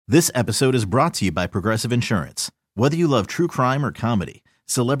This episode is brought to you by Progressive Insurance. Whether you love true crime or comedy,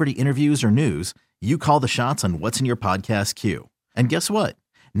 celebrity interviews or news, you call the shots on what's in your podcast queue. And guess what?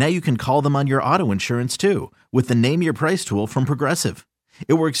 Now you can call them on your auto insurance too with the Name Your Price tool from Progressive.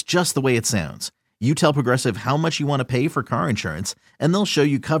 It works just the way it sounds. You tell Progressive how much you want to pay for car insurance, and they'll show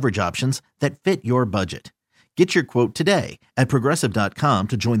you coverage options that fit your budget. Get your quote today at Progressive.com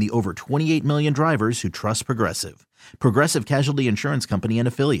to join the over 28 million drivers who trust Progressive. Progressive Casualty Insurance Company and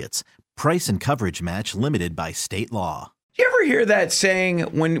Affiliates. Price and coverage match limited by state law. You ever hear that saying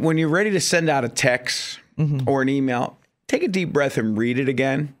when you're ready to send out a text or an email, take a deep breath and read it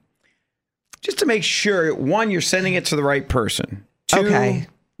again? Just to make sure, one, you're sending it to the right person. Two,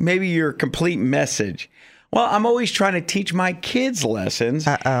 maybe your complete message. Well, I'm always trying to teach my kids lessons.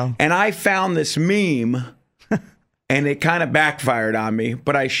 And I found this meme. And it kind of backfired on me,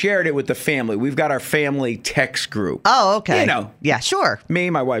 but I shared it with the family. We've got our family text group. Oh, okay. You know. Yeah, sure. Me,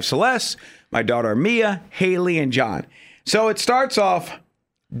 my wife Celeste, my daughter Mia, Haley, and John. So it starts off,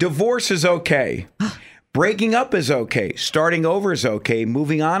 divorce is okay. Breaking up is okay. Starting over is okay.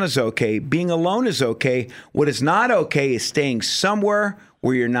 Moving on is okay. Being alone is okay. What is not okay is staying somewhere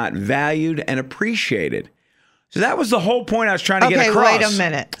where you're not valued and appreciated. So that was the whole point I was trying to get across. Okay, wait a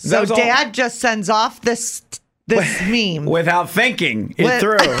minute. So Dad just sends off this meme without thinking it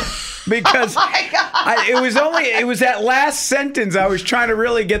through, because it was that last sentence I was trying to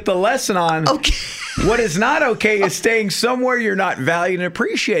really get the lesson on. Okay. What is not okay is staying somewhere you're not valued and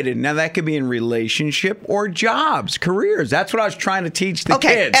appreciated. Now that could be in relationship or jobs, careers. That's what I was trying to teach the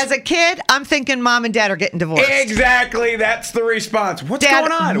kids. As a kid, I'm thinking Mom and Dad are getting divorced. Exactly. That's the response. What's Dad,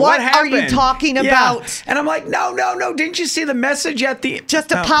 going on? What happened? are you talking about? And I'm like, no. Didn't you see the message at the...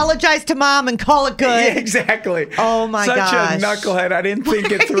 Just apologize to Mom and call it good. Yeah, exactly. Oh my gosh. Such a knucklehead. I didn't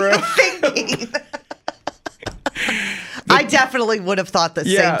think it through. Thinking? I definitely would have thought the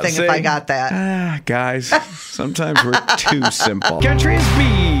same thing if I got that. Guys, sometimes we're too simple. Country is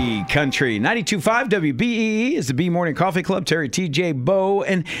B Country. 92.5 WBEE is the B Morning Coffee Club. Terry, TJ, Bo.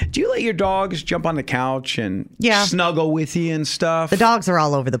 And do you let your dogs jump on the couch and snuggle with you and stuff? The dogs are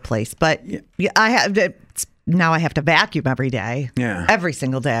all over the place, but now I have to vacuum every day. Yeah. Every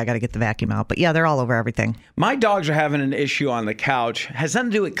single day I got to get the vacuum out. But yeah, they're all over everything. My dogs are having an issue on the couch. Has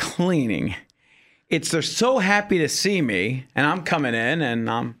nothing to do with cleaning. They're so happy to see me, and I'm coming in, and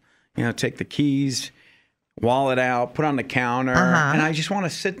I'm, take the keys, wallet out, put on the counter, and I just want to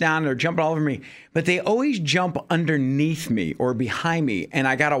sit down. They're jumping all over me, but they always jump underneath me or behind me, and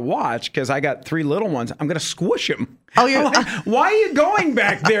I got to watch because I got 3 little ones. I'm going to squish them. Oh, you're like, why are you going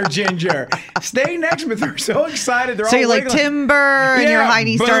back there, Ginger? Stay next to me. They're so excited. They're so all you're like timber, and your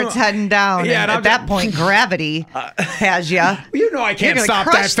hiney starts heading down. Yeah, and at that point, gravity has you. You know I can't stop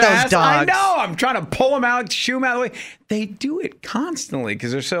that fast. I know. I'm trying to pull them out, shoo them out of the way. They do it constantly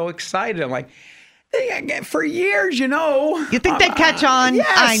because they're so excited. I'm like, for years, You think they'd catch on? Yes.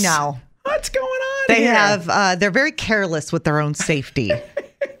 I know. What's going on They here? have. They're very careless with their own safety.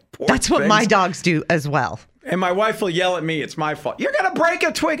 That's what my dogs do as well. And my wife will yell at me, it's my fault. You're going to break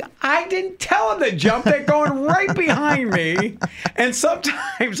a twig. I didn't tell them to jump. They're going right behind me. And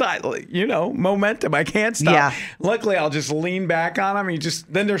sometimes, momentum. I can't stop. Yeah. Luckily, I'll just lean back on them.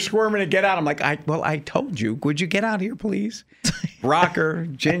 Then they're squirming to get out. I'm like, I told you. Would you get out here, please? Rocker,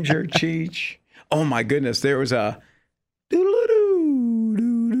 Ginger, Cheech. Oh, my goodness. There was a doo-doo-doo,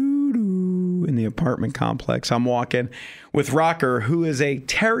 in the apartment complex. I'm walking with Rocker, who is a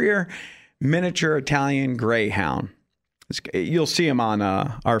terrier miniature Italian greyhound. You'll see him on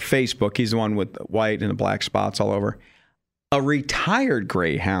our Facebook. He's the one with the white and the black spots all over. A retired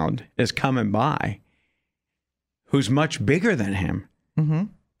greyhound is coming by who's much bigger than him. Mm-hmm.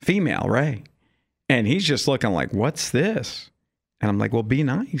 Female, Ray. And he's just looking like, what's this? And I'm like, well, be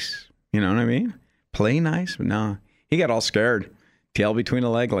nice. You know what I mean? Play nice. But no, he got all scared. Tail between the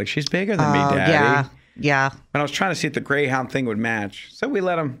leg, like, she's bigger than me, Daddy. Yeah. And I was trying to see if the greyhound thing would match. So we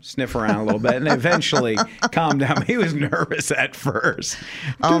let him sniff around a little bit and eventually calmed down. He was nervous at first.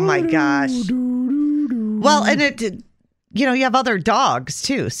 Oh, my gosh. Well, and you have other dogs,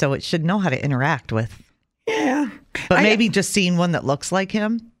 too, so it should know how to interact with. Yeah. But maybe just seeing one that looks like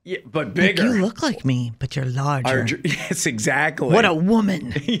him. Yeah, but bigger. Like, you look like me, but you're larger. Yes, exactly. What a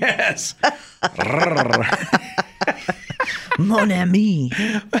woman. Yes. Mon ami.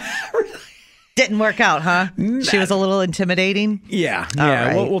 Didn't work out, huh? She was a little intimidating? Yeah.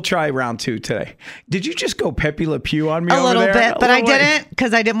 Right. We'll try round 2 today. Did you just go Pepe Le Pew on me a over there? A little bit, but I didn't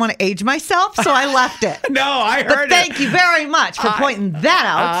because I didn't want to age myself, so I left it. No, I heard but thank you very much for pointing that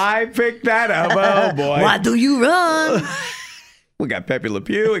out. I picked that up. Oh, boy. Why do you run? We got Pepe Le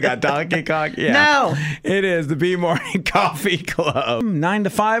Pew. We got Donkey Kong. Yeah. No. It is the B Morning Coffee Club. 9 to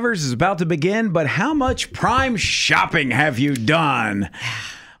 5ers is about to begin, but how much Prime shopping have you done?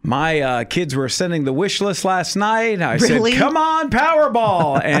 My kids were sending the wish list last night. I Really? said, come on,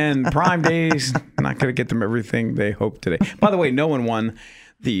 Powerball. And Prime Day's not going to get them everything they hope today. By the way, no one won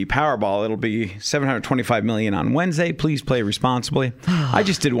the Powerball. It'll be $725 million on Wednesday. Please play responsibly. I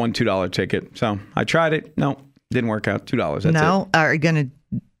just did one $2 ticket. So I tried it. No, didn't work out. $2. That's No? it. Are you going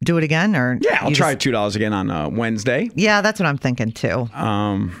to do it again? Or Yeah, I'll you try just- $2 again on Wednesday. Yeah, that's what I'm thinking too.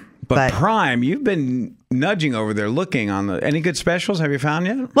 But Prime, you've been nudging over there looking on any good specials? Have you found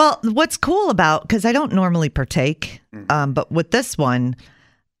yet? Well, what's cool about, because I don't normally partake, but with this one,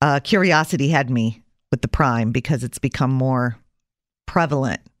 curiosity had me with the Prime because it's become more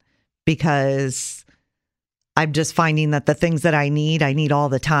prevalent, because I'm just finding that the things that I need all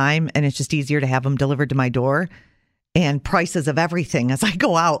the time, and it's just easier to have them delivered to my door. And prices of everything as I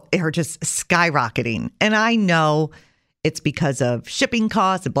go out are just skyrocketing. And I know it's because of shipping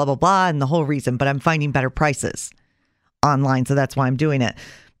costs and blah, blah, blah, and the whole reason, but I'm finding better prices online. So that's why I'm doing it.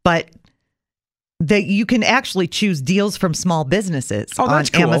 But that you can actually choose deals from small businesses on that's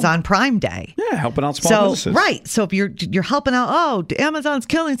cool. Amazon Prime Day. Yeah, helping out small businesses. Right. So if you're helping out, Amazon's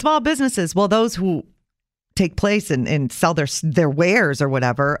killing small businesses. Well, those who take place and sell their wares or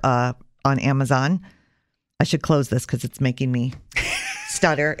whatever on Amazon. I should close this because it's making me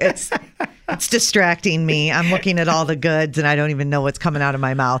stutter. It's distracting me. I'm looking at all the goods and I don't even know what's coming out of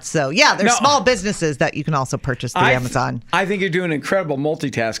my mouth. So yeah, there's small businesses that you can also purchase through Amazon. I think you're doing incredible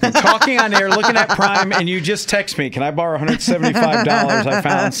multitasking. Talking on air, looking at Prime, and you just text me, can I borrow $175? I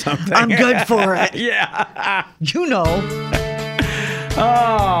found something. I'm good for it. Yeah. You know.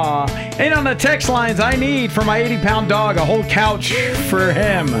 Oh, and on the text lines, I need for my 80-pound dog a whole couch for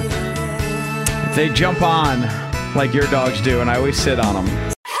him. They jump on like your dogs do, and I always sit on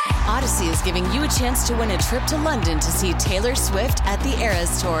them. Odyssey is giving you a chance to win a trip to London to see Taylor Swift at the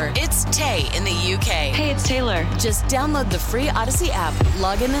Eras Tour. It's Tay in the UK. Hey, it's Taylor. Just download the free Odyssey app,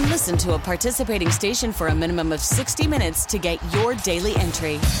 log in and listen to a participating station for a minimum of 60 minutes to get your daily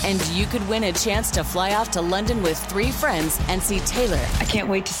entry. And you could win a chance to fly off to London with 3 friends and see Taylor. I can't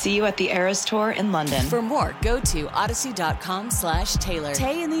wait to see you at the Eras Tour in London. For more, go to odyssey.com/Taylor.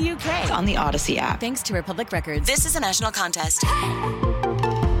 Tay in the UK. It's on the Odyssey app. Thanks to Republic Records. This is a national contest.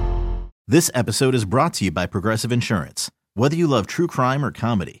 This episode is brought to you by Progressive Insurance. Whether you love true crime or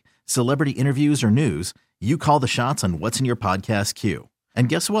comedy, celebrity interviews or news, you call the shots on what's in your podcast queue. And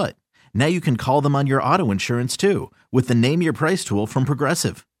guess what? Now you can call them on your auto insurance too with the Name Your Price tool from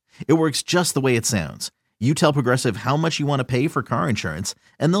Progressive. It works just the way it sounds. You tell Progressive how much you want to pay for car insurance,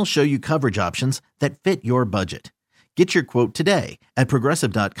 and they'll show you coverage options that fit your budget. Get your quote today at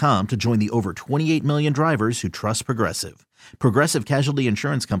Progressive.com to join the over 28 million drivers who trust Progressive. Progressive Casualty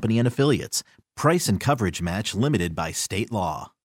Insurance Company and Affiliates. Price and coverage match limited by state law.